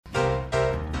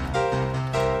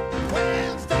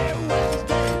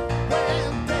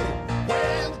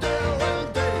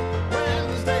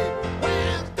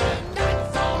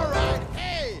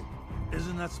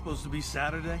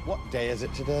Saturday? What day is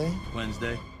it today?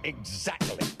 Wednesday.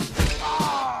 Exactly.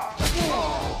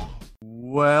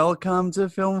 Welcome to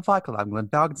Film Fight Club. I'm Glenn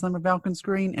Falcon, son of Falcon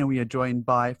Screen, and we are joined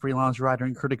by freelance writer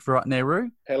and critic Virat Nehru.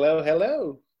 Hello,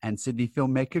 hello. And Sydney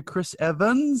filmmaker Chris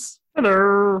Evans.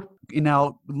 Hello. In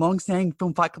our long-standing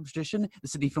Film Fight Club tradition, the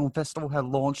Sydney Film Festival have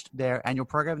launched their annual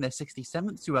program, their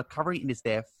 67th, so are covering it is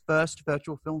their first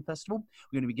virtual film festival.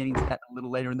 We're going to be getting to that a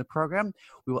little later in the program.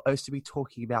 We will also be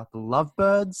talking about The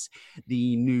Lovebirds,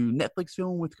 the new Netflix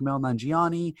film with Kumail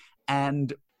Nanjiani,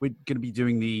 and we're going to be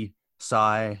doing the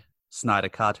Snyder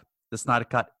Cut. The Snyder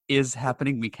Cut is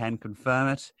happening. We can confirm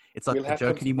it. It's not a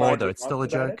joke anymore, though it's still a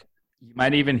joke. You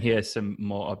might even hear some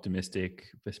more optimistic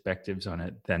perspectives on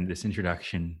it than this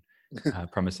introduction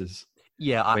promises.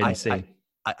 Yeah,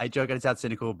 I joke and it sounds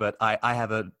cynical, but I have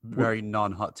a very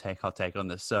non-hot take on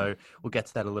this. So we'll get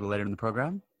to that a little later in the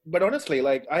program. But honestly,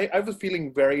 like I was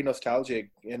feeling very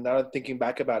nostalgic, and now I'm thinking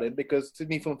back about it, because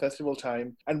Sydney Film Festival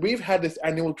time, and we've had this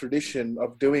annual tradition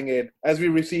of doing it as we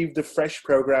receive the fresh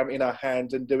program in our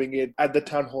hands and doing it at the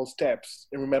town hall steps.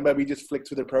 And remember, we just flick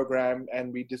through the program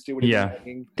and we just do what it's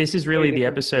saying. This is really the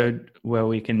episode where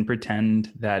we can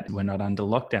pretend that we're not under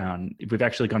lockdown. We've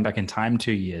actually gone back in time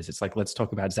 2 years. It's like, let's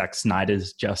talk about Zack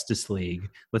Snyder's Justice League.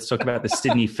 Let's talk about the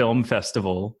Sydney Film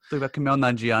Festival. Talk about Kumail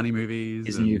Nanjiani movies.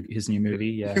 His new movie,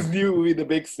 yeah. His new movie, The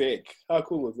Big Sick. How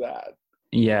cool was that?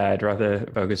 Yeah, I'd rather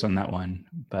focus on that one.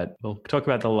 But we'll talk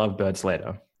about The Lovebirds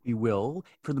later. We will.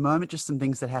 For the moment, just some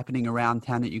things that are happening around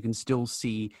town that you can still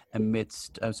see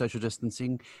amidst social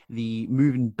distancing. The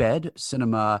Move-In Bed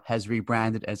Cinema has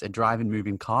rebranded as a drive-in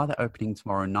move-in car. They're opening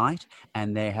tomorrow night,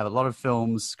 and they have a lot of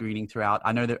films screening throughout.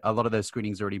 I know that a lot of those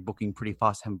screenings are already booking pretty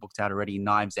fast, haven't booked out already.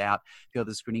 Knives Out, the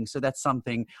other screenings. So that's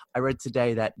something. I read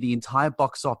today that the entire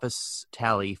box office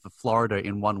tally for Florida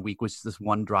in 1 week was this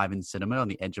one drive-in cinema on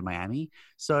the edge of Miami.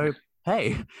 So...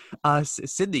 Hey,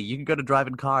 Sydney, you can go to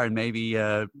drive-in car and maybe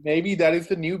that is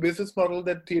the new business model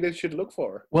that theaters should look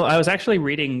for. Well, I was actually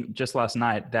reading just last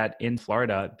night that in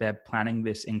Florida, they're planning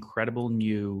this incredible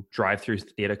new drive-through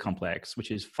theater complex, which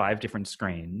is 5 different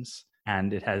screens.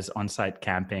 And it has on-site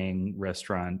camping,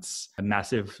 restaurants, a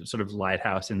massive sort of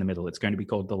lighthouse in the middle. It's going to be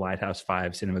called the Lighthouse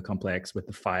 5 Cinema Complex with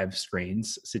the 5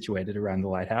 screens situated around the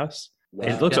lighthouse. Wow.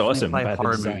 It looks awesome. Play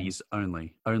horror movies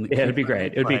only. Yeah, it'd be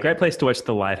great. It would be a great place to watch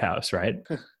The Lighthouse, right?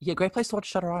 Yeah, great place to watch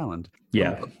Shutter Island.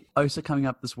 Yeah. Also coming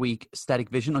up this week, Static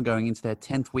Vision are going into their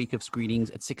 10th week of screenings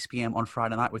at 6 p.m. on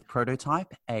Friday night with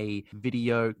Prototype, a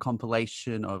video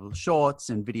compilation of shorts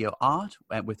and video art,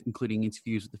 with including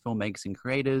interviews with the filmmakers and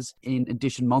creators. In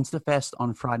addition, Monster Fest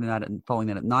on Friday night and following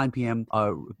that at 9 p.m.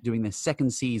 are doing their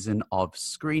second season of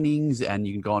screenings, and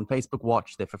you can go on Facebook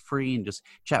Watch. They're for free and just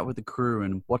chat with the crew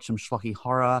and watch some schlocky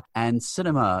horror. And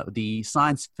Cinema, the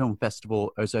science film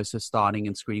festival, is also starting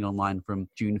and screening online from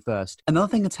June 1st. Another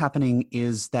thing that's happening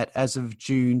is that as of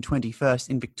June 21st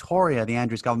in Victoria, the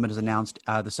Andrews government has announced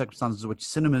the circumstances in which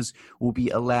cinemas will be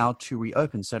allowed to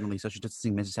reopen. Certainly, social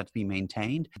distancing measures have to be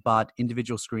maintained, but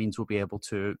individual screens will be able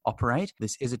to operate.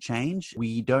 This is a change.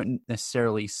 We don't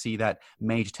necessarily see that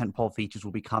major tentpole features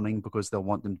will be coming because they'll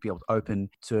want them to be able to open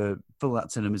to fill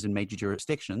out cinemas in major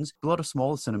jurisdictions. A lot of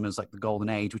smaller cinemas like the Golden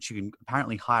Age, which you can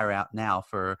apparently hire out now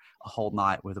for a whole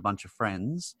night with a bunch of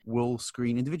friends, will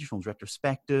screen individual films,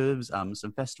 retrospectives,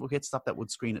 some festival hits, stuff that would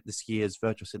screen at this year's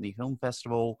Virtual Sydney Film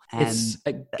Festival. And it's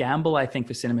a gamble, I think,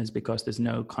 for cinemas because there's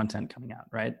no content coming out,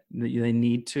 right? They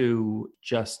need to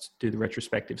just do the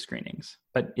retrospective screenings.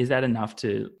 But is that enough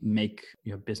to make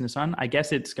your business on? I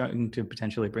guess it's going to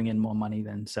potentially bring in more money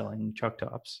than selling chalk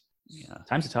tops. Yeah.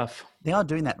 Times are tough. They are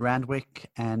doing that. Randwick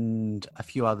and a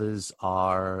few others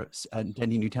are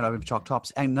intending new 10 over chalk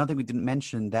tops. And another thing we didn't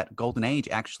mention, that Golden Age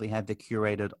actually have the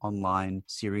curated online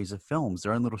series of films,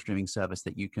 their own little streaming service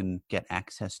that you can get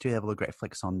access to. They have a lot of great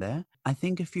flicks on there. I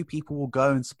think a few people will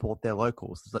go and support their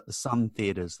locals, like the Sun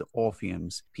Theatres, the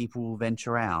Orpheums. People will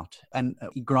venture out. And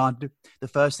granted, the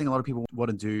first thing a lot of people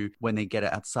want to do when they get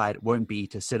outside won't be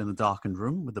to sit in the darkened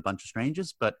room with a bunch of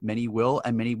strangers, but many will,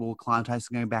 and many will acclimatize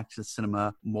to going back to the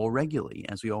cinema more regularly,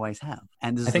 as we always have.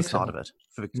 And this is the start of it,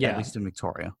 at least in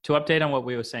Victoria. To update on what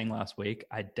we were saying last week,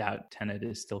 I doubt Tenet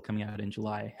is still coming out in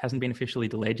July. Hasn't been officially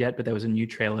delayed yet, but there was a new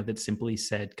trailer that simply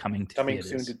said coming theaters.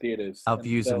 Soon to theaters. Our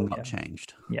views have not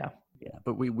changed. Yeah. Yeah,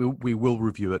 but we will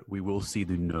review it. We will see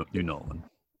the new Nolan.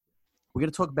 We're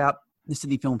going to talk about the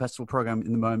Sydney Film Festival program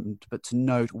in the moment, but to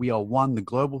note, we are the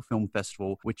Global Film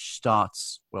Festival, which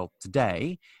starts,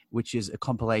 today, which is a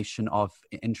compilation of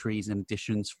entries and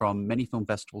editions from many film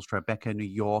festivals, Tribeca, New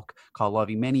York,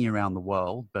 Karlovy, many around the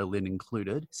world, Berlin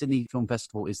included. Sydney Film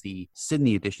Festival is the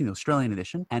Sydney edition, the Australian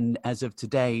edition. And as of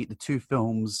today, the two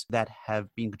films that have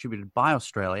been contributed by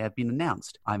Australia have been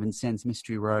announced. Ivan Sen's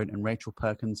Mystery Road and Rachel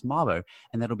Perkins' Marbo.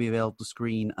 And that'll be available to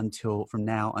screen from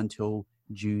now until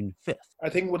June 5th. I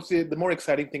think what's the more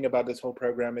exciting thing about this whole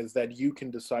program is that you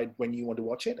can decide when you want to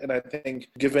watch it. And I think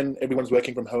given everyone's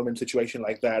working from home in a situation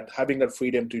like that, having that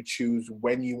freedom to choose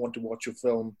when you want to watch a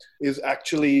film is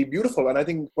actually beautiful. And I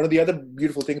think one of the other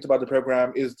beautiful things about the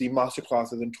program is the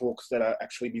masterclasses and talks that are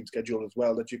actually being scheduled as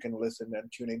well, that you can listen and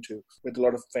tune into with a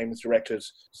lot of famous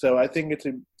directors. So I think it's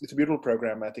a beautiful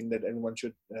program. I think that everyone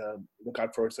should look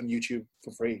out for it. It's on YouTube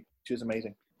for free, which is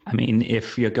amazing. I mean,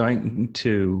 if you're going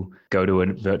to go to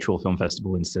a virtual film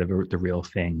festival instead of the real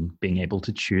thing, being able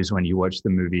to choose when you watch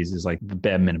the movies is like the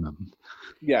bare minimum.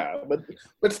 Yeah,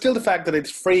 but still the fact that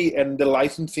it's free and the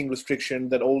licensing restriction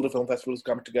that all the film festivals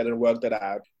come together and work that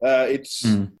out, it's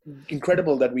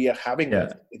incredible that we are having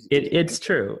that. It's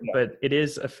true, but it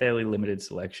is a fairly limited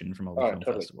selection from all the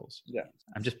film festivals. Yeah,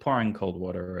 I'm just pouring cold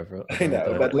water over I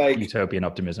know, but like utopian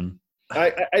optimism.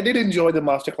 I did enjoy the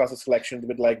masterclass selection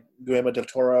with like Guillermo del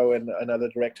Toro and other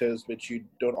directors, which you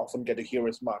don't often get to hear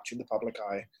as much in the public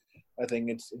eye. I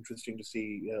think it's interesting to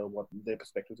see what their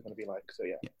perspectives are going to be like. So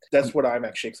yeah, that's what I'm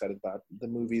actually excited about. The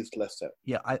movies less so.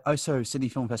 Yeah, I also Sydney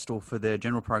Film Festival for the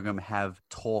general program have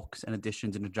talks and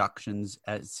additions and introductions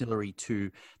ancillary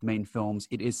to the main films.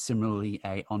 It is similarly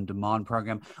a on-demand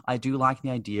program. I do like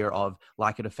the idea of,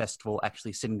 like at a festival,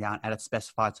 actually sitting down at a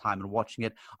specified time and watching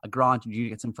it. Granted, you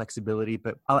get some flexibility,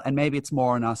 but and maybe it's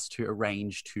more on us to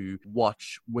arrange to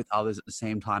watch with others at the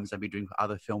same time as I've been doing for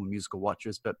other film and musical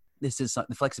watchers. But this is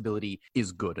the flexibility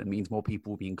is good. It means more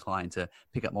people will be inclined to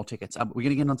pick up more tickets. We're going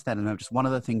to get onto that in a moment. Just one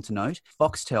other thing to note.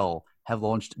 Foxtel have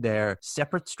launched their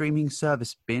separate streaming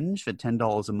service Binge for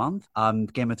 $10 a month.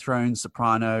 Game of Thrones,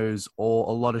 Sopranos, or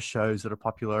a lot of shows that are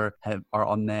popular are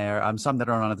on there. Some that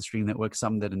are on other streaming networks,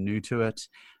 some that are new to it.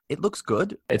 It looks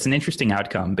good. It's an interesting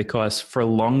outcome because for a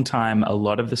long time, a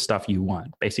lot of the stuff you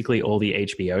want, basically all the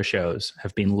HBO shows,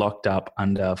 have been locked up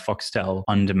under Foxtel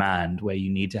On Demand, where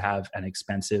you need to have an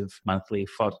expensive monthly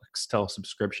Foxtel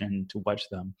subscription to watch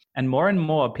them. And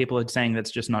more people are saying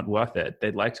that's just not worth it.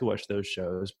 They'd like to watch those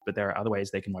shows, but there are other ways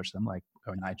they can watch them, like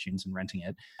going to iTunes and renting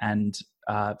it. And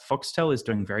Foxtel is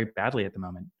doing very badly at the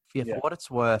moment. Yeah, for what it's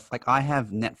worth, like I have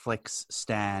Netflix,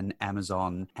 Stan,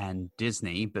 Amazon, and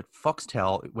Disney, but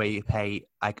Foxtel, where you pay,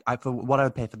 for what I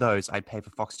would pay for those, I'd pay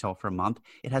for Foxtel for a month.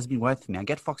 It hasn't been worth me. I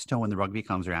get Foxtel when the rugby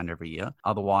comes around every year.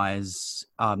 Otherwise,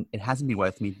 it hasn't been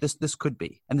worth me. This could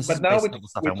be, and this is basically the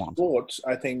stuff I want. Sports,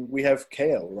 I think we have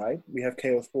KO, right? We have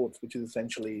KO Sports, which is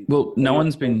essentially no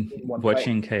one's been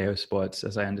watching KO Sports,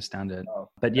 as I understand it. Oh.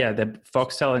 But yeah, the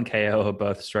Foxtel and KO are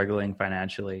both struggling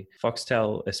financially.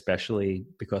 Foxtel, especially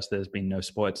because there's been no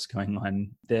sports going on.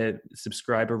 Their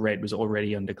subscriber rate was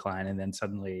already on decline, and then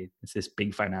suddenly it's this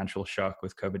big financial shock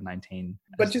with COVID-19.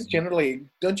 But just generally,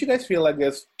 don't you guys feel like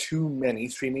there's too many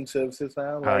streaming services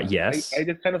now? Like, yes. I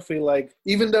just kind of feel like,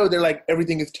 even though they're like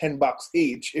everything is $10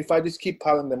 each, if I just keep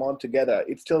piling them on together,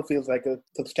 it still feels like a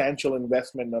substantial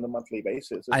investment on a monthly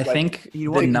basis. It's think you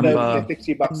know what, the number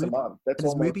 $60 a month. That's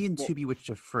there's almost Mubi and Tubi which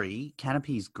are free.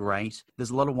 Canopy's great.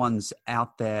 There's a lot of ones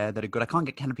out there that are good. I can't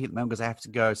get Canopy at the moment because I have to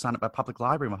go sign up at public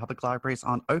library. My public libraries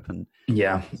aren't open.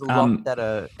 Yeah. There's a lot that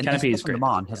are... Canopy is great.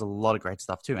 Demand has a lot of great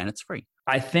stuff too, and it's free.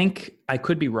 I think I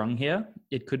could be wrong here.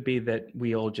 It could be that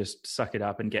we all just suck it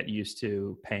up and get used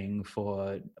to paying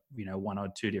for, one or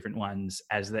two different ones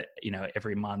as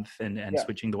every month and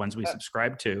switching the ones we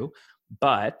subscribe to.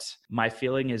 But my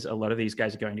feeling is a lot of these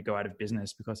guys are going to go out of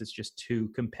business because it's just too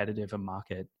competitive a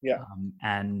market. Yeah.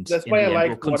 And that's why I like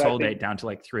we'll consolidate down to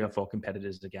like 3 or 4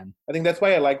 competitors again. I think that's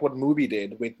why I like what Mubi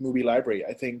did with Mubi Library.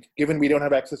 I think given we don't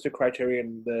have access to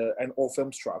Criterion and or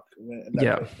Filmstruck,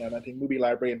 and I think Mubi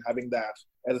Library and having that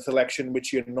as a selection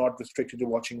which you're not restricted to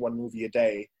watching one movie a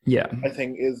day, I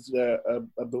think is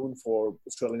a boon for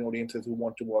Australian audiences who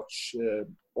want to watch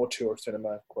auteur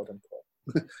cinema, quote unquote.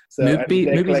 So their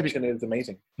collection is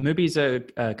amazing. Mubi's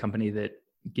a company that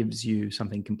gives you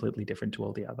something completely different to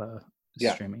all the other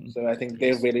streaming. So I think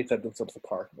they really set themselves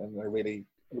apart, and they're really,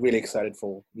 really excited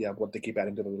for what they keep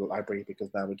adding to the library, because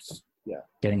now it's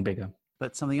getting bigger.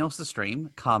 But something else to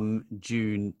stream come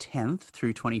June 10th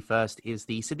through 21st is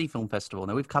the Sydney Film Festival.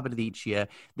 Now, we've covered it each year.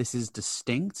 This is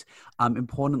distinct.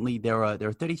 Importantly, there are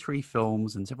 33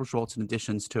 films and several shorts and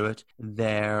additions to it.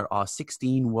 There are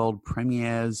 16 world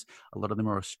premieres. A lot of them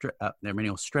are there are many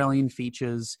Australian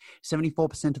features.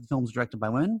 74% of the films are directed by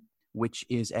women. which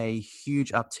is a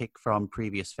huge uptick from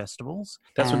previous festivals.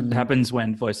 That's what happens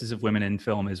when Voices of Women in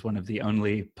Film is one of the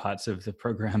only parts of the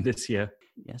program this year.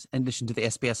 Yes, in addition to the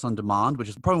SBS On Demand, which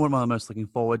is probably one I'm most looking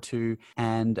forward to,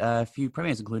 and a few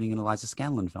premieres, including an Eliza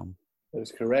Scanlon film. That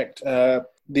is correct. I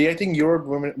think your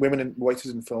Women in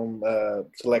Voices in Film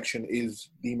selection is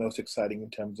the most exciting in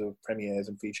terms of premieres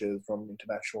and features from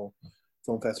international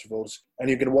film festivals. And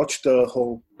you can watch the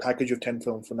whole package of 10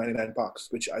 films for $99,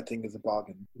 which I think is a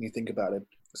bargain when you think about it.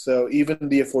 So even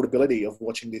the affordability of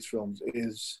watching these films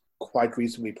is quite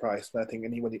reasonably priced. And I think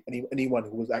anyone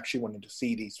who was actually wanting to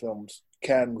see these films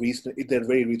they're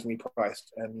very reasonably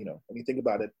priced. And, when you think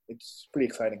about it, it's pretty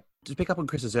exciting. To pick up on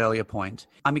Chris's earlier point,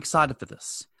 I'm excited for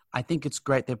this. I think it's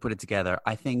great they put it together.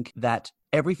 I think that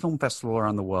every film festival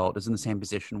around the world is in the same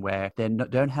position where they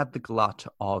don't have the glut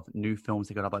of new films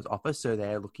they could otherwise offer. So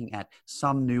they're looking at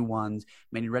some new ones,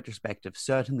 many retrospective.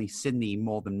 Certainly Sydney,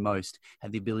 more than most,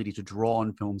 have the ability to draw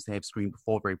on films they have screened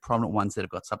before, very prominent ones that have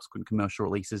got subsequent commercial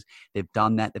releases. They've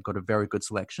done that. They've got a very good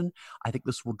selection. I think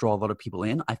this will draw a lot of people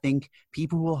in. I think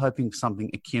people who are hoping for something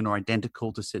akin or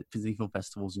identical to Sydney film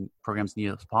festivals and programs in the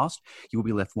years past, you will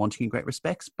be left wanting in great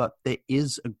respects, but there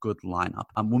is a good lineup.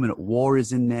 Women at War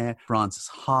is in there, Frances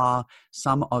Ha,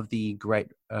 some of the great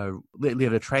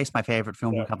Leo Trace, my favorite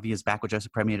film from a couple of years back, which also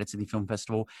premiered at Sydney Film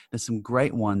Festival. There's some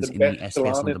great ones in the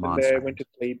SBS On Demand. There, Went to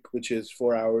Sleep, which is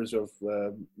 4 hours of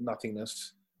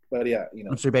nothingness. But yeah,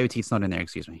 I'm sorry, Baby Teeth's not in there,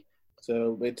 excuse me.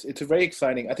 So it's a very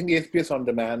exciting. I think the SBS On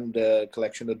Demand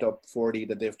collection, the top 40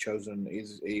 that they've chosen,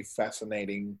 is a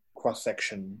fascinating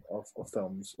cross-section of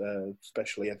films.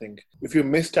 Especially, I think, if you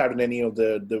missed out on any of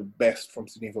the best from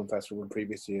Sydney Film Festival in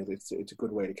previous years, it's a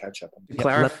good way to catch up.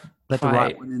 Let the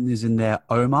Right One is in there.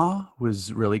 Omar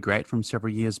was really great from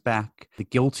several years back. The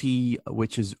Guilty,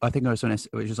 which is I think also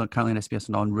which is currently on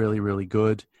SBS On, really really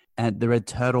good. And The Red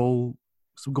Turtle,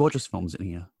 some gorgeous films in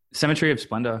here. Cemetery of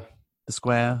Splendor, The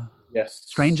Square. Yes.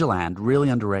 Strangerland, really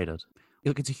underrated.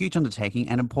 Look, it's a huge undertaking,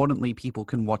 and importantly, people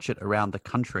can watch it around the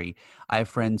country. I have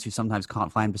friends who sometimes can't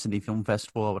fly into Sydney Film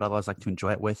Festival or would otherwise like to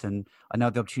enjoy it with, and I know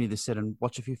the opportunity to sit and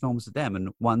watch a few films with them. And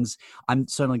ones, I'm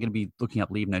certainly going to be looking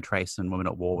up Leave No Trace and Women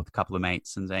at War with a couple of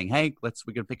mates and saying, hey, we're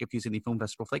going to pick a few Sydney Film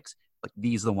Festival flicks. Like,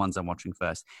 these are the ones I'm watching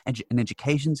first. And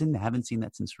Education's in there. I haven't seen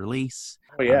that since release.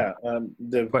 Oh, yeah. An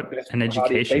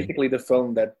Education. Basically the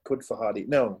film that put Fahadi.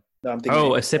 No, I'm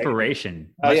thinking. A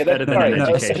Separation. Better than An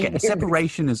Education. A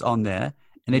Separation is on there,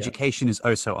 and Education is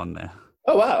also on there.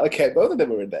 Oh, wow. Okay, both of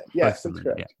them were in there. Yes, that's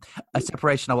correct. Yeah. A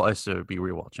Separation I will also be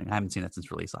rewatching. I haven't seen that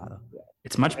since release either. Yeah.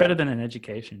 It's much better than An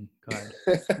Education. God.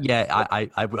 Yeah,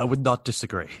 I would not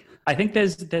disagree. I think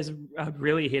there's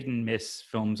really hit and miss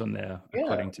films on there,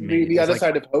 according to me. The Other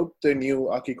Side of Hope, the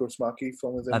new Aki Kaurismäki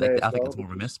film is in there. I think it's more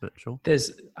of a miss, but sure.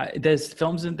 There's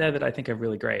films in there that I think are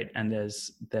really great, and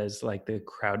there's like the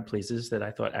crowd pleasers that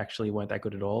I thought actually weren't that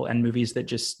good at all, and movies that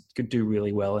just could do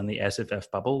really well in the SFF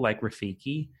bubble, like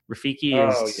Rafiki. Rafiki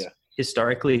is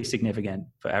historically significant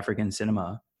for African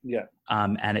cinema. Yeah.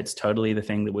 And it's totally the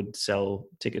thing that would sell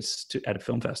tickets at a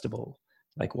film festival.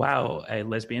 Like, wow, a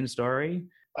lesbian story.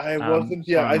 I wasn't.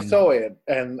 I saw it,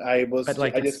 and I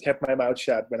just kept my mouth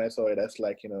shut when I saw it. As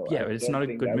like, it's not a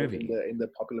good movie in the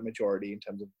popular majority in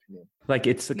terms of opinion. Like,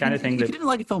 it's the kind of thing that if you didn't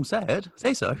like a film,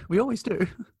 say so. We always do.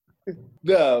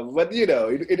 No, but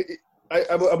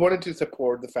I wanted to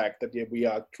support the fact that we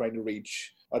are trying to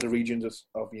reach other regions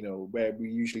of where we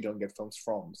usually don't get films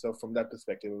from. So from that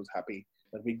perspective, I was happy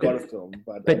that we got a film,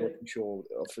 but I wasn't sure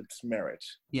of its merit.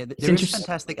 Yeah, there is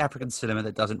fantastic African cinema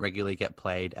that doesn't regularly get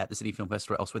played at the Sydney Film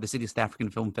Festival or elsewhere. The Sydney South African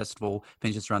Film Festival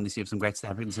finishes around this year with some great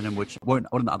South African cinema, which wouldn't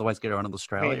otherwise get around in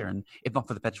Australia. And if not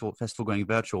for the festival going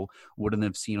virtual, wouldn't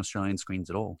have seen Australian screens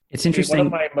at all. It's interesting. One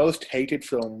of my most hated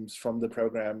films from the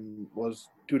program was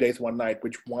 2 Days, One Night,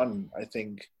 which won, I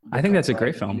think. I think that's a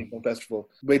great film. Film Festival,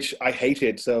 which I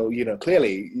hated. So,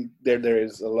 clearly there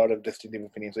is a lot of distinctive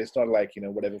opinions. So it's not like,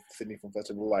 whatever Sydney Film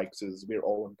Festival likes is we're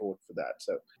all on board for that.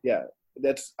 So, yeah,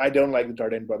 I don't like the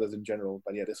Dardenne brothers in general,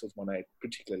 but yeah, this was one I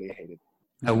particularly hated.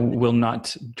 I will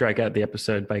not drag out the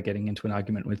episode by getting into an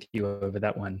argument with you over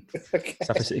that one, okay.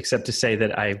 Except to say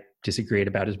that I disagreed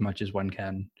about as much as one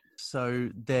can. So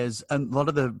there's a lot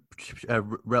of the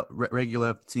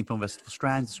regular Sydney Film Festival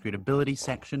strands, the Screenability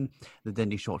section, the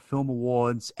Dendy Short Film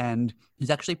Awards, and there's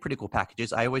actually pretty cool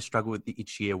packages. I always struggle with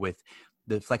each year with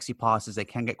the flexi passes. They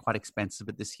can get quite expensive,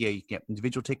 but this year you can get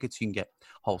individual tickets, you can get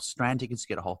whole strand tickets,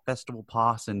 you get a whole festival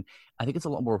pass, and I think it's a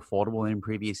lot more affordable than in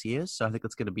previous years. So I think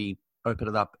it's going to be open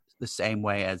it up the same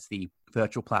way as the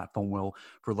virtual platform will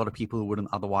for a lot of people who wouldn't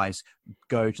otherwise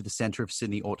go to the center of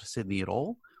Sydney or to Sydney at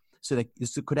all. So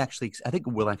this could actually, I think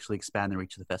it will actually expand the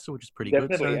reach of the festival, which is pretty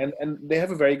Definitely. good. So, And they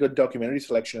have a very good documentary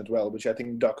selection as well, which I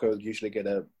think docos usually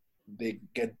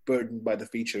get burdened by the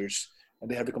features and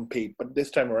they have to compete. But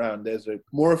this time around, there's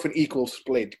more of an equal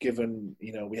split, given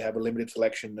we have a limited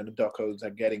selection and the docos are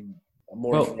getting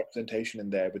more representation in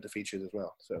there with the features as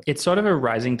well. So it's sort of a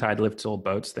rising tide lifts all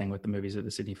boats thing with the movies at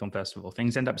the Sydney Film Festival.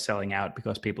 Things end up selling out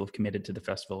because people have committed to the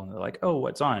festival and they're like, oh,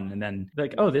 what's on? And then they're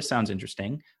like, oh, this sounds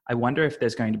interesting. I wonder if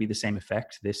there's going to be the same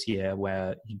effect this year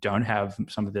where you don't have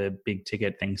some of the big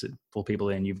ticket things that pull people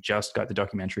in. You've just got the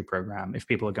documentary program. If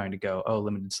people are going to go, oh,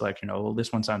 limited selection, oh, well,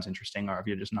 this one sounds interesting, or if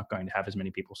you're just not going to have as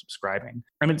many people subscribing.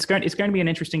 I mean, it's going to be an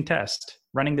interesting test.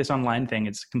 Running this online thing,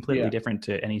 it's completely different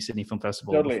to any Sydney Film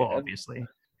Festival before, obviously.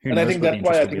 And I think that's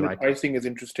why I think the pricing is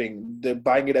interesting. The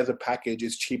buying it as a package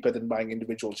is cheaper than buying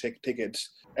individual tickets.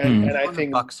 And I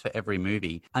think $100 for every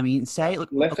movie. I mean, say look,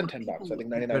 less than $10. I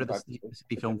think $99. Go to the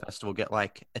Sydney Film Festival, get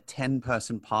like a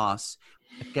 10-person pass.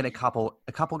 Get a couple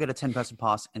get a 10-person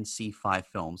pass and see 5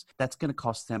 films. That's going to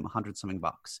cost them $100-something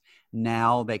bucks.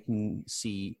 Now they can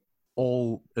see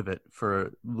all of it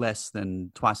for less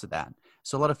than twice of that.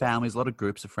 So a lot of families, a lot of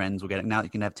groups of friends will get it. Now you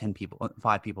can have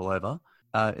 5 people over.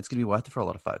 It's going to be worth it for a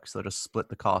lot of folks. They'll just split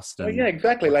the cost. Yeah,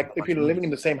 exactly. Like if you're living in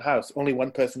the same house, only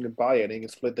one person can buy it, and you can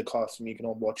split the cost, and you can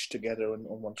all watch together on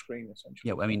one screen, essentially.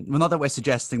 Yeah, I mean, well, not that we're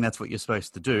suggesting that's what you're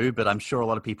supposed to do, but I'm sure a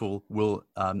lot of people will.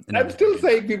 I'm still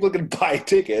saying people can buy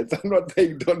tickets. I'm not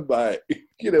saying don't buy.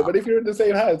 But if you're in the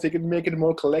same house, you can make it a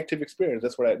more collective experience.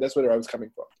 That's where I was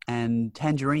coming from. And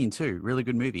Tangerine too, really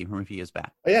good movie from a few years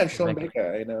back. Oh, yeah, Sean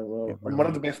Baker. One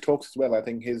of the best talks as well. I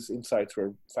think his insights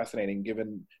were fascinating,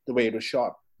 given the way it was shot.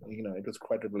 It was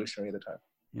quite revolutionary at the time.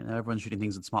 Everyone's shooting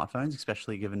things with smartphones,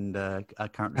 especially given the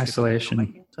current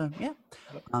isolation. So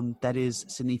that is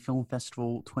Sydney Film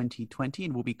Festival 2020,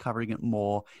 and we'll be covering it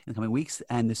more in the coming weeks.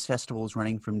 And this festival is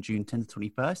running from June 10th to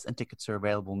 21st, and tickets are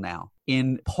available now.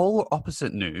 In polar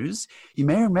opposite news, you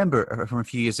may remember from a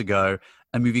few years ago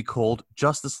a movie called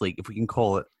Justice League, if we can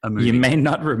call it a movie. You may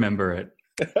not remember it.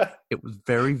 It was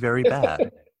very, very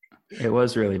bad. It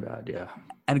was really bad, yeah.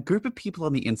 And a group of people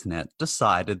on the internet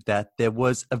decided that there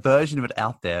was a version of it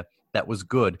out there that was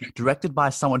good, directed by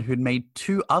someone who'd made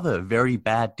 2 other very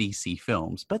bad DC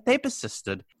films. But they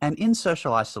persisted, and in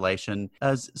social isolation,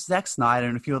 as Zack Snyder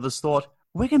and a few others thought,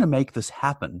 we're going to make this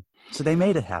happen. So they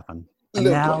made it happen. And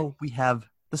now we have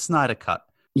the Snyder Cut.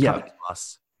 Yeah.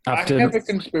 I have a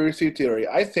conspiracy theory.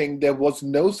 I think there was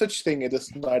no such thing as a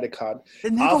Snyder Cut.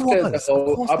 There never was. The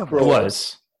whole uproar. It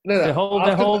was. No. The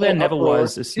whole there never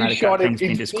was a Snyder Cut thing's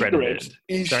been discredited.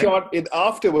 He shot it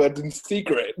afterwards in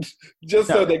secret, just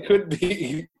so there could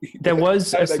be. There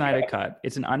was a Snyder Cut.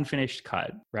 It's an unfinished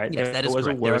cut, right? Yes, there was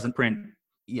a work print.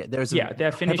 Yeah, there's a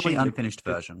they're finishing unfinished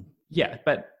version. Yeah,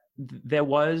 but there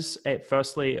was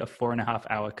firstly a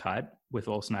 4.5-hour cut with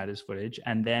all Snyder's footage,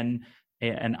 and then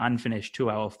an unfinished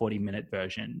 2-hour 40-minute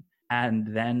version. And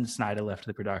then Snyder left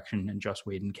the production and Joss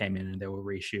Whedon came in and there were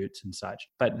reshoots and such.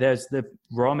 But there's the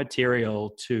raw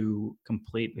material to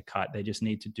complete the cut. They just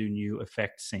need to do new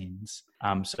effect scenes.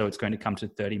 So it's going to come to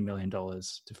 $30 million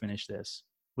to finish this.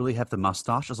 Will he have the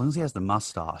mustache? As long as he has the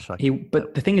mustache.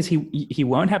 But the thing is, he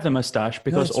won't have the mustache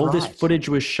because this footage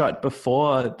was shot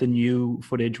before the new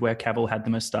footage where Cavill had the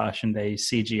mustache and they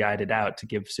CGI'd it out to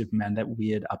give Superman that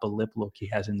weird upper lip look he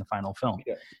has in the final film.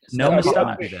 Yeah. No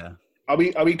mustache. Are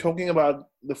we talking about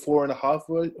the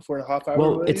 4.5 hour?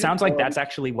 Well, it sounds like that's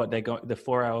actually what they're going. The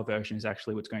 4-hour version is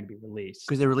actually what's going to be released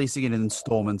because they're releasing it in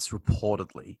installments,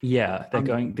 reportedly. Yeah, they're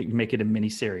going to make it a mini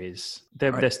series.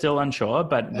 They're still unsure,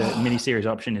 but the mini series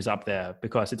option is up there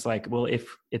because it's like, well,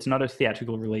 if it's not a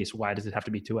theatrical release, why does it have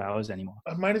to be 2 hours anymore?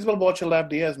 I might as well watch a Lab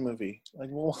Diaz movie.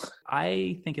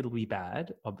 I think it'll be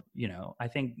bad. I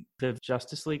think the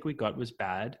Justice League we got was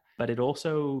bad, but it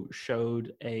also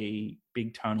showed a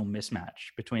big tonal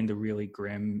mismatch between the really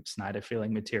grim Snyder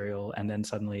feeling material and then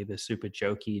suddenly the super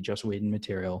jokey Joss Whedon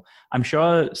material. I'm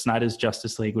sure Snyder's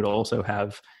Justice League would also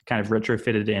have kind of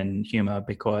retrofitted in humor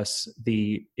because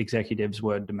the executives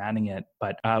were demanding it.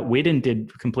 But Whedon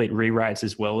did complete rewrites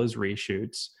as well as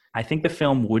reshoots. I think the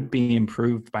film would be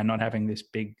improved by not having this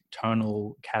big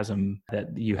tonal chasm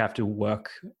that you have to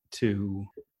work to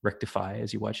rectify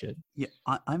as you watch it. Yeah,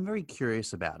 I'm very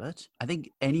curious about it. I think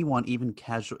anyone, even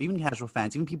casual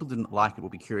fans, even people who didn't like it, will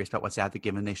be curious about what's out there,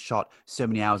 given they shot so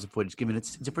many hours of footage, given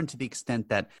it's different to the extent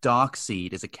that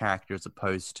Darkseid is a character as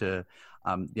opposed to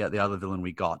the other villain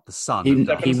we got, the Sun.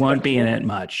 He won't be in it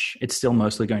much. It's still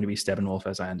mostly going to be Steppenwolf,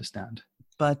 as I understand.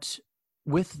 But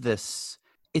with this,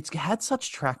 it's had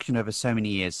such traction over so many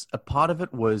years. A part of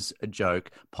it was a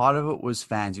joke. Part of it was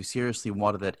fans who seriously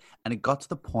wanted it. And it got to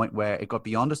the point where it got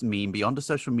beyond a meme, beyond a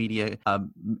social media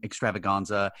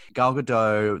extravaganza. Gal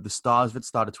Gadot, the stars of it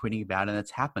started tweeting about it, and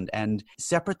it's happened. And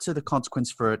separate to the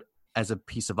consequence for it as a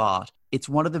piece of art, it's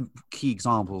one of the key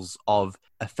examples of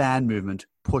a fan movement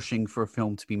pushing for a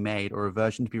film to be made or a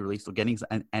version to be released or getting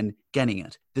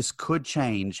it. This could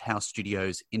change how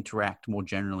studios interact more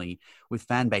generally with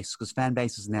fan bases, because fan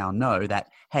bases now know that,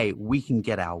 hey, we can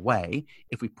get our way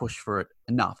if we push for it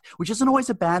enough, which isn't always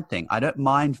a bad thing. I don't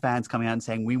mind fans coming out and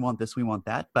saying, we want this, we want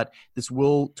that, but this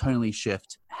will tonally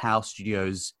shift how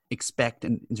studios expect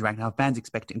and interact, how fans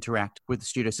expect to interact with the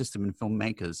studio system and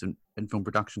filmmakers and film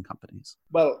production companies.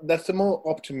 Well, that's a more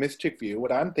optimistic view.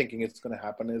 What I'm thinking is going to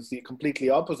happen is the completely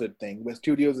opposite thing, where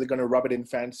studios are going to rub it in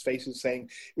fans' faces saying,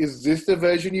 is this the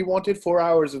version you wanted? 4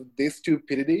 hours of this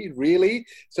stupidity? Really?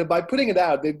 So by putting it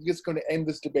out, they're just going to end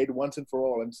this debate once and for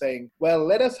all and saying, well,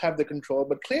 let us have the control.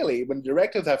 But clearly, when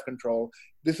directors have control,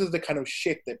 this is the kind of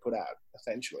shit they put out,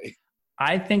 essentially.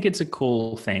 I think it's a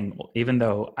cool thing, even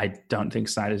though I don't think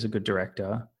Snyder's a good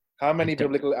director. How many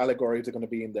biblical allegories are going to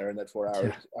be in there in that 4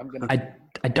 hours?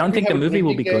 I don't think the movie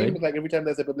will be good. Like every time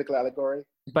there's a biblical allegory.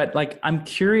 But like, I'm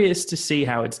curious to see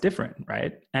how it's different,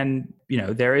 right? And,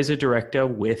 there is a director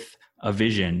with a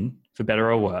vision, for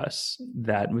better or worse,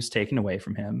 that was taken away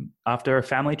from him after a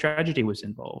family tragedy was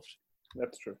involved.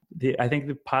 That's true. I think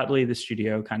that partly the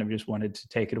studio kind of just wanted to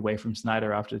take it away from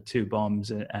Snyder after 2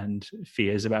 bombs and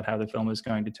fears about how the film was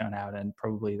going to turn out. And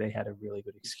probably they had a really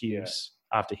good excuse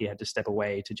after he had to step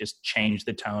away to just change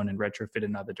the tone and retrofit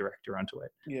another director onto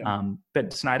it. Yeah.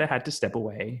 But Snyder had to step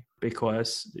away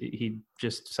because he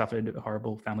just suffered a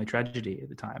horrible family tragedy at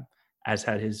the time, as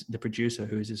had the producer,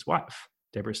 who is his wife,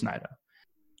 Deborah Snyder.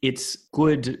 It's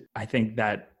good, I think,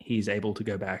 that he's able to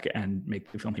go back and make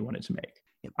the film he wanted to make.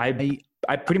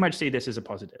 I pretty much see this as a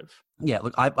positive. Yeah,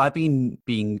 look, I've been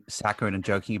being saccharine and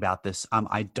joking about this.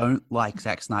 I don't like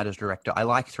Zack Snyder's director. I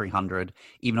like 300,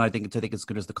 even though I think it's as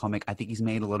good as the comic. I think he's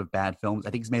made a lot of bad films.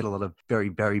 I think he's made a lot of very,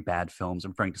 very bad films.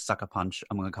 I'm referring to Sucker Punch,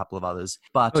 among a couple of others.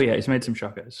 But he's made some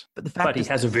shockers. But the fact he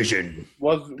has a vision.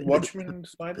 Was Watchmen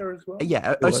Snyder as well?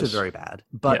 Yeah, also very bad.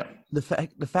 But the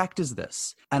fact is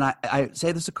this, and I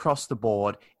say this across the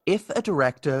board. If a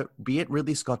director, be it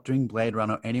Ridley Scott doing Blade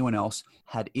Runner or anyone else,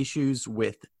 had issues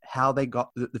with how they got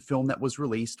the film that was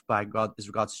released as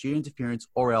regards studio interference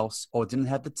or didn't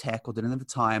have the tech or didn't have the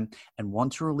time and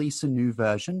want to release a new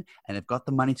version and have got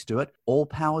the money to do it, all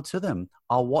power to them.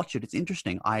 I'll watch it. It's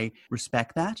interesting. I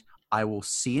respect that. I will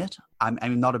see it.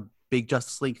 I'm not a big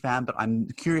Justice League fan, but I'm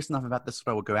curious enough about this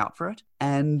that I will go out for it.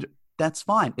 And that's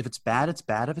fine. If it's bad, it's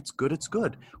bad. If it's good, it's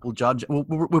good. We'll judge.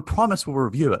 We'll promise we'll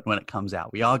review it when it comes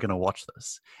out. We are going to watch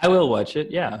this. I will watch it.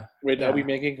 Yeah. Wait, are we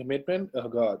making a commitment? Oh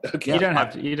God. Okay. You don't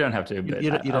have to. You don't have to. You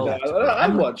don't have to.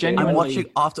 I'm watching. I'm watching.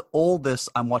 After all this,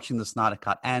 I'm watching the Snyder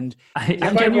Cut, and I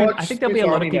think there'll be a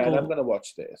lot of people. I'm going to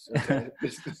watch this. Okay.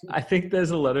 I think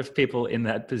there's a lot of people in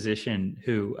that position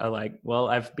who are like, well,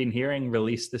 I've been hearing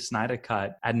release the Snyder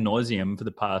Cut ad nauseum for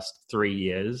the past 3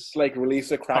 years. It's like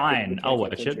release a crack. Fine, I'll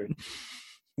watch it.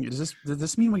 Does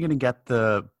this mean we're going to get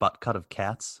the butt cut of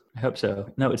Cats? I hope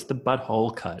so. No, it's the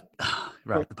butthole cut.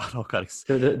 Right, the butthole cut.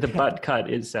 So the butt cut,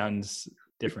 it sounds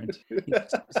different.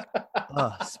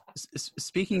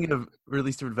 Speaking of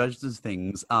release different versions of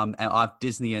things,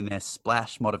 Disney and their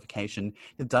Splash modification,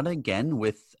 they've done it again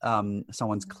with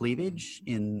someone's cleavage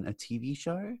in a TV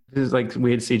show. There's like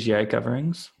weird CGI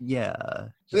coverings. Yeah.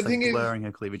 The Just thing like is, blurring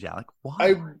her cleavage out. Like,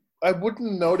 why? I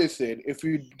wouldn't notice it if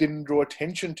you didn't draw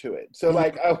attention to it. So,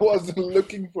 like, I wasn't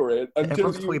looking for it until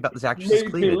Everyone's you talking about this actress's made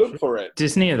cleavage. me look for it.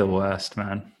 Disney are the worst,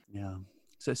 man. Yeah.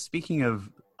 So speaking of,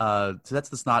 so that's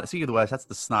the Snyder. Speaking of the worst, that's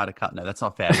the Snyder Cut. No, that's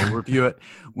not fair. We'll review it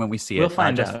when we see it. We'll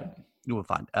find out. We'll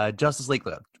find. Justice League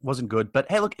wasn't good, but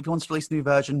hey, look, if he wants to release a new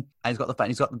version, and he's got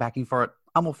the backing for it.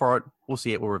 I'm all for it. We'll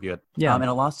see it. We'll review it. Yeah. In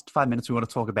the last 5 minutes, we want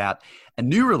to talk about a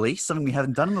new release, something we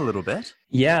haven't done in a little bit.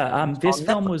 Yeah. This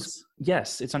film Netflix.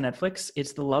 it's on Netflix.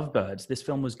 It's The Lovebirds. This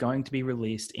film was going to be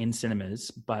released in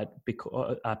cinemas, but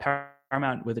because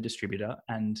Paramount were the distributor,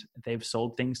 and they've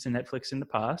sold things to Netflix in the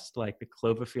past, like the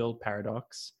Cloverfield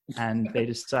Paradox, and they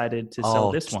decided to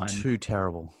sell this one. Too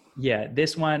terrible. Yeah,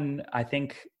 this one, I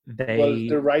think was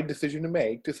the right decision to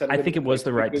make. I think it was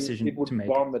the right decision to make. It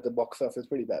would bomb at the box office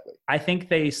pretty badly. I think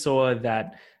they saw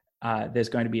that there's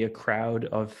going to be a crowd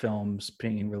of films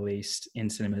being released in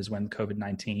cinemas when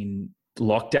COVID-19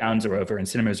 lockdowns are over and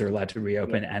cinemas are allowed to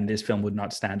reopen, and this film would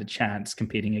not stand a chance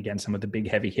competing against some of the big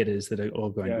heavy hitters that are all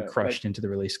going to be crushed into the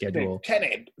release schedule.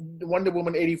 Tenet, Wonder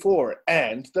Woman 84,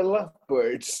 and The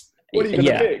Lovebirds. What are you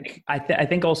going to pick? I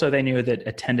think also they knew that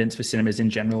attendance for cinemas in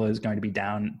general is going to be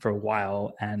down for a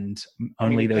while, and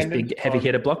only those big heavy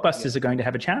hitter blockbusters are going to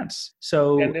have a chance.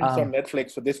 So attendance on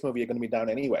Netflix for this movie are going to be down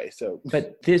anyway. So,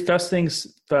 but this, first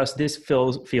things first, this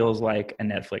feels like a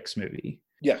Netflix movie.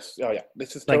 Yes. Oh yeah.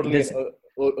 This is Like totally an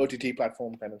OTT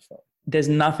platform kind of film. There's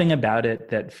nothing about it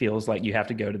that feels like you have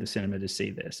to go to the cinema to see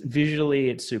this. Visually,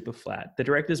 it's super flat. The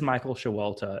director's Michael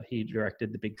Showalter. He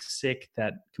directed The Big Sick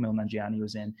that Kumail Nanjiani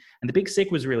was in. And The Big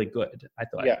Sick was really good, I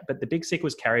thought. Yeah. But The Big Sick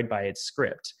was carried by its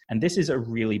script. And this is a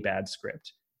really bad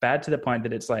script. Bad to the point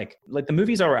that it's like the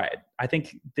movie's all right. I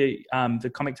think the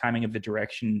comic timing of the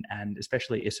direction and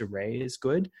especially Issa Rae is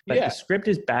good, but the script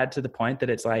is bad to the point that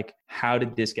it's like, how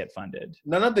did this get funded?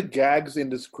 None of the gags in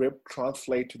the script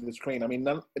translate to the screen. I mean,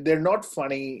 they're not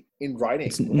funny in writing.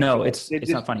 It's not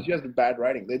funny. It's just bad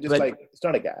writing. They're just it's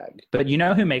not a gag. But you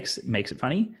know who makes it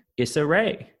funny? Issa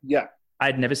Rae. Yeah.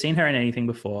 I'd never seen her in anything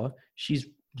before. She's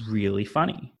really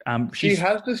funny. She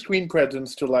has the screen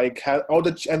presence to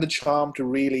and the charm to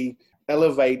really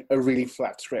elevate a really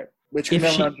flat script, which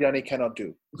Kumail Nanjiani cannot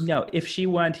do. No, if she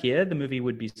weren't here, the movie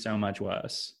would be so much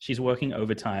worse. She's working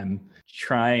overtime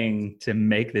trying to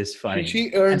make this funny.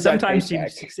 She earns and sometimes she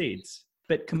payback. Succeeds.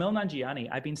 But Kumail Nanjiani,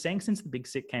 I've been saying since The Big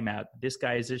Sick came out, this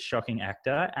guy is a shocking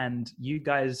actor, and you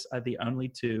guys are the only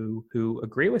two who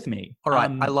agree with me. All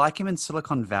right, I like him in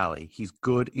Silicon Valley. He's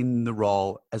good in the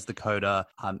role as the coder.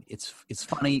 It's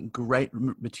funny, great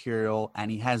material, and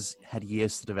he has had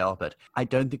years to develop it. I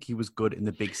don't think he was good in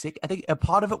The Big Sick. I think a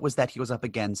part of it was that he was up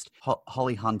against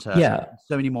Holly Hunter. Yeah.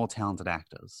 So many more talented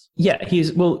actors. Yeah,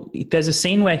 there's a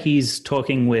scene where he's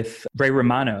talking with Ray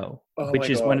Romano,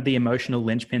 which is one of the emotional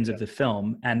linchpins of the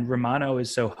film. And Romano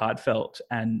is so heartfelt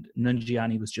and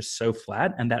Nanjiani was just so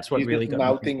flat. And that's what He's really just got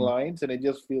mouthing lines, and it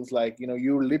just feels like,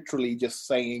 you're literally just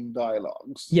saying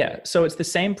dialogues. Yeah. So it's the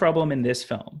same problem in this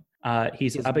film.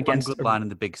 He's up against one good line in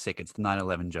The Big Sick. It's the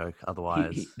 9/11 joke.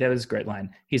 Otherwise, that was a great line.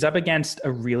 He's up against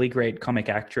a really great comic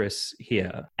actress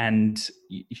here, and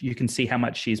you can see how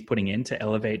much she's putting in to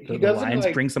elevate the lines,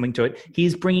 bring something to it.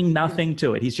 He's bringing nothing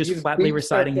to it. He's just flatly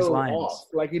reciting his lines. Off.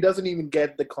 Like, he doesn't even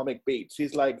get the comic beats.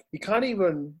 He's like, he can't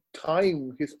even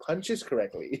time his punches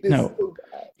correctly. No, so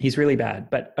he's really bad.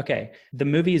 But okay, the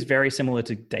movie is very similar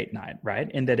to Date Night, right?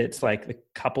 In that it's like the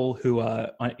couple who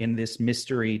are in this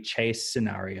mystery chase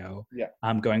scenario,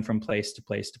 going from place to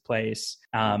place to place,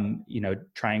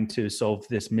 trying to solve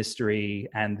this mystery,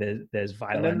 and there's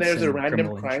violence. And then there's a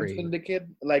random crime syndicate,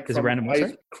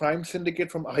 crime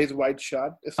syndicate from Eyes Wide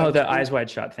Shut. Oh, the Eyes Wide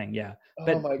Shut thing, yeah.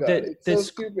 But oh my god, it's so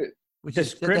stupid.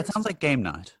 That sounds like Game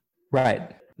Night,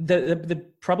 right? The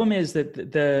problem is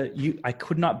that I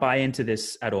could not buy into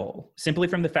this at all, simply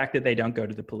from the fact that they don't go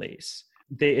to the police.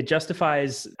 It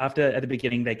justifies at the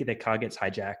beginning, their car gets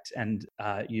hijacked and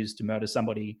used to murder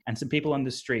somebody, and some people on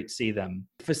the street see them.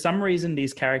 For some reason,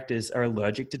 these characters are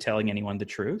allergic to telling anyone the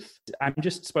truth. I'm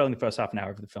just spoiling the first half an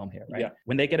hour of the film here, right? Yeah.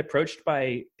 When they get approached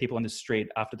by people on the street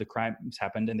after the crimes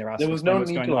happened and they're asked what's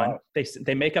going on,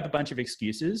 they make up a bunch of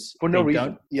excuses. For no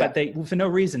reason. For no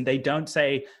reason. They don't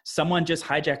say, someone just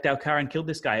hijacked our car and killed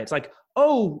this guy. It's like,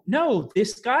 oh no,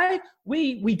 this guy,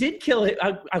 we did kill it.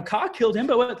 Our car killed him,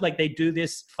 but they do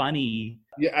this funny,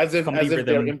 as if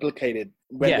they're implicated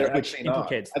when they're actually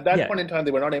not. At that point in time,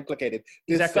 they were not implicated.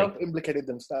 They self-implicated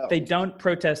themselves. They don't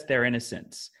protest their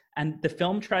innocence. And the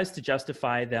film tries to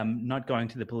justify them not going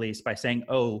to the police by saying,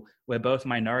 oh, we're both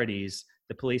minorities.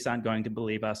 The police aren't going to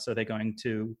believe us, so they're going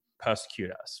to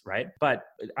persecute us, right? But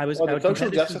the social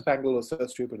justice angle is so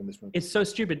stupid in this movie. It's so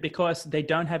stupid because they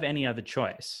don't have any other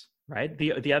choice. Right.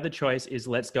 The other choice is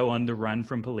let's go on the run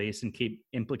from police and keep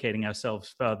implicating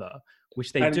ourselves further,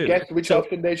 which they do. Guess which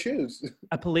option they choose.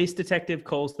 A police detective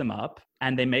calls them up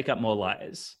and they make up more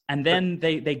lies. And then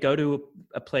they go to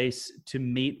a place to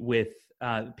meet with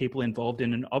people involved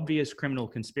in an obvious criminal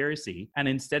conspiracy. And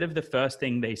instead of the first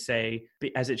thing they say,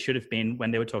 as it should have been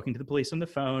when they were talking to the police on the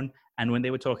phone and when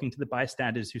they were talking to the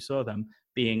bystanders who saw them,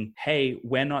 being, hey,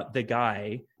 we're not the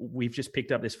guy. We've just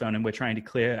picked up this phone and we're trying to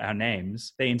clear our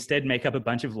names. They instead make up a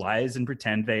bunch of lies and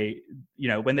pretend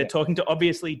when they're talking to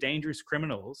obviously dangerous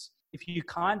criminals. If you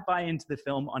can't buy into the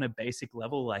film on a basic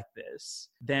level like this,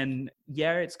 then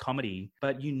it's comedy,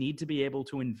 but you need to be able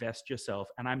to invest yourself.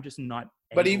 And I'm just not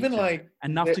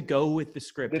enough to go with the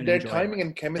script. Their timing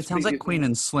and chemistry. It sounds like Queen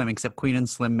and Slim, except Queen and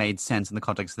Slim made sense in the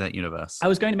context of that universe. I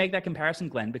was going to make that comparison,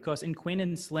 Glenn, because in Queen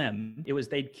and Slim, it was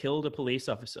they'd killed a police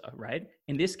officer, right?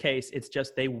 In this case, it's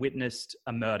just they witnessed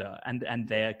a murder and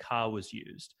their car was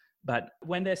used. But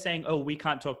when they're saying, oh, we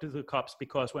can't talk to the cops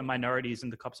because we're minorities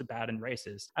and the cops are bad and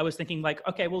racist, I was thinking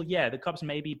the cops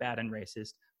may be bad and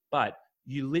racist, but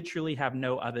you literally have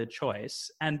no other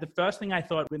choice. And the first thing I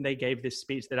thought when they gave this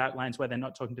speech that outlines why they're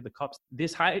not talking to the cops,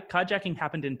 this carjacking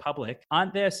happened in public.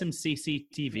 Aren't there some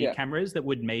CCTV cameras that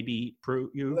would maybe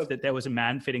prove that there was a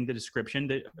man fitting the description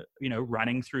that,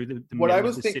 running through the middle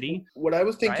of the city? What I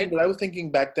was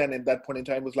thinking back then at that point in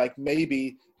time was like,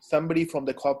 maybe somebody from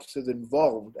the cops is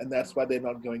involved and that's why they're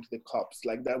not going to the cops.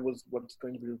 Like that was what's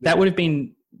going to be revealed. That would have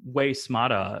been way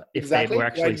smarter if they were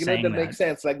actually saying that. Makes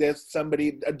sense. Like there's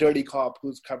somebody, a dirty cop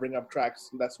who's covering up tracks.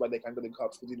 So that's why they can't go to the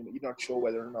cops, because you're not sure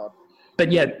whether or not.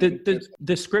 But yeah,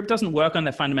 the script doesn't work on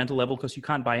the fundamental level because you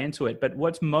can't buy into it. But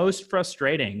what's most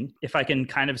frustrating, if I can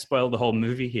kind of spoil the whole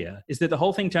movie here, is that the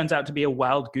whole thing turns out to be a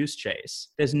wild goose chase.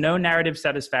 There's no narrative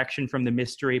satisfaction from the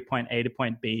mystery point A to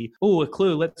point B. Oh, a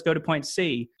clue, let's go to point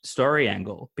C. Story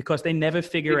angle, because they never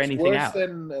figure anything out.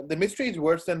 The mystery is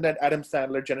worse than that Adam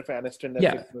Sandler, Jennifer Aniston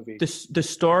Netflix movie. The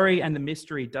story and the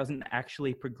mystery doesn't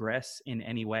actually progress in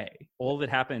any way. All that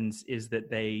happens is that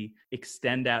they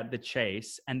extend out the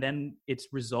chase, and then it's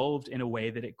resolved in a way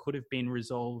that it could have been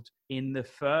resolved in the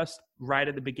first, right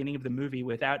at the beginning of the movie,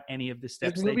 without any of the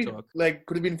steps they took. Like,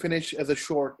 could have been finished as a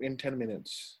short in 10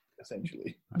 minutes.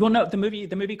 Essentially. Well, no, the movie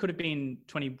could have been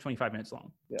 20, 25 minutes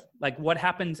long. Yeah. Like what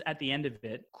happens at the end of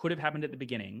it could have happened at the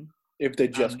beginning. If they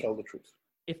just tell the truth.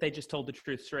 If they just told the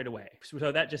truth straight away.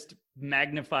 So that just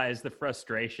magnifies the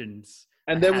frustrations.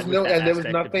 And there was no incentive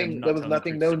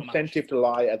to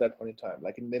lie at that point in time.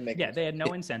 Like they had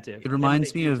no incentive. It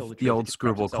reminds me of the old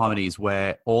screwball comedies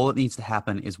where all that needs to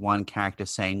happen is one character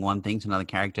saying one thing to another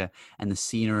character, and the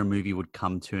scene or a movie would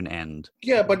come to an end.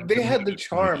 Yeah, but they had the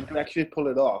charm to actually pull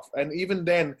it off. And even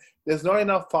then, there's not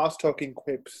enough fast-talking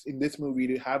quips in this movie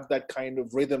to have that kind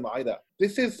of rhythm either.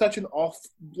 This is such an off,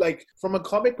 like, from a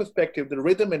comic perspective, the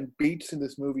rhythm and beats in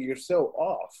this movie are so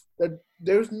off that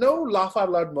there's no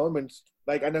laugh-out-loud moments.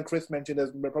 Like, I know Chris mentioned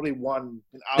there's probably one.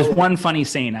 There's one funny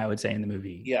scene, I would say, in the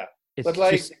movie. Yeah.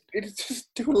 It's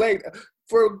just too late.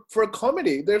 For a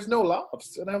comedy, there's no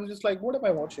laughs. And I was just like, what am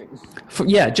I watching?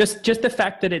 Just the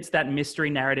fact that it's that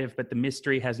mystery narrative, but the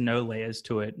mystery has no layers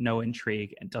to it, no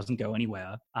intrigue, and doesn't go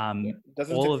anywhere.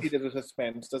 Doesn't succeed as a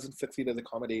suspense, doesn't succeed as a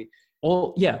comedy.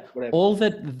 All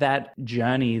that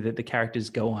journey that the characters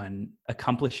go on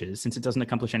accomplishes, since it doesn't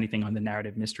accomplish anything on the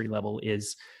narrative mystery level,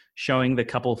 is showing the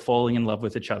couple falling in love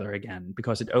with each other again,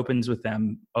 because it opens with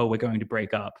them, we're going to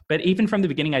break up. But even from the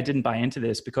beginning, I didn't buy into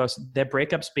this, because their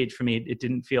breakup speech for me, it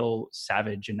didn't feel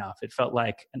savage enough. It felt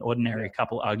like an ordinary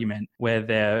couple argument where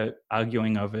they're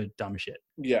arguing over dumb shit.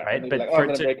 Yeah. Right. But I'm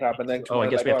going to break up, and then I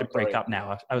guess we have to break up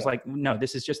now. I was like, no,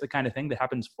 this is just the kind of thing that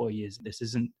happens 4 years. This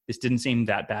didn't seem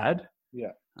that bad.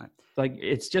 Yeah. Like,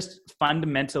 it's just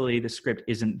fundamentally the script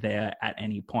isn't there at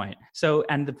any point. So,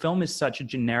 and the film is such a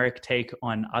generic take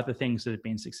on other things that have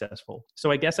been successful.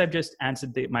 So I guess I've just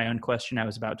answered my own question I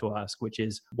was about to ask, which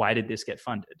is, why did this get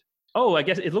funded? Oh, I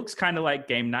guess it looks kind of like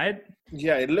Game Night.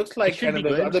 Yeah, it looks like kind of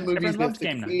the other movies that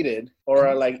succeeded or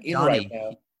are like in right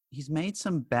now. He's made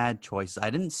some bad choices. I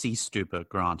didn't see Stupid,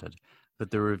 granted, but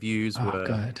the reviews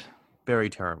were very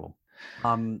terrible.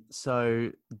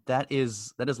 So that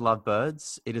is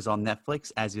Lovebirds. It is on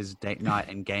Netflix, as is Date Night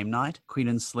and Game Night. Queen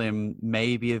and Slim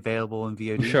may be available in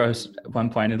VOD. I'm sure at one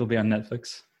point it'll be on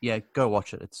Netflix. Yeah, go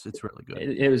watch it. It's really good.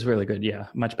 It was really good. Yeah,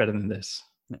 much better than this.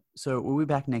 So we'll be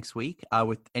back next week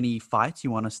with any fights you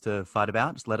want us to fight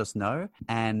about. Just let us know,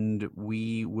 and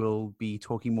we will be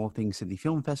talking more things Sydney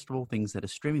Film Festival, things that are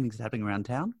streaming, things that are happening around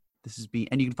town.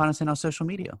 And you can find us on our social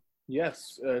media.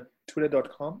 Yes,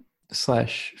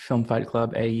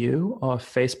 twitter.com/filmfightclubau or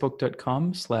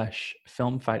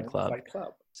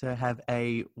facebook.com/filmfightclub. So have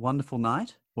a wonderful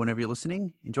night whenever you're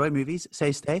listening. Enjoy movies,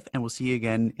 stay safe, and we'll see you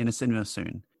again in a cinema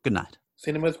soon. Good night.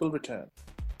 Cinemas will return.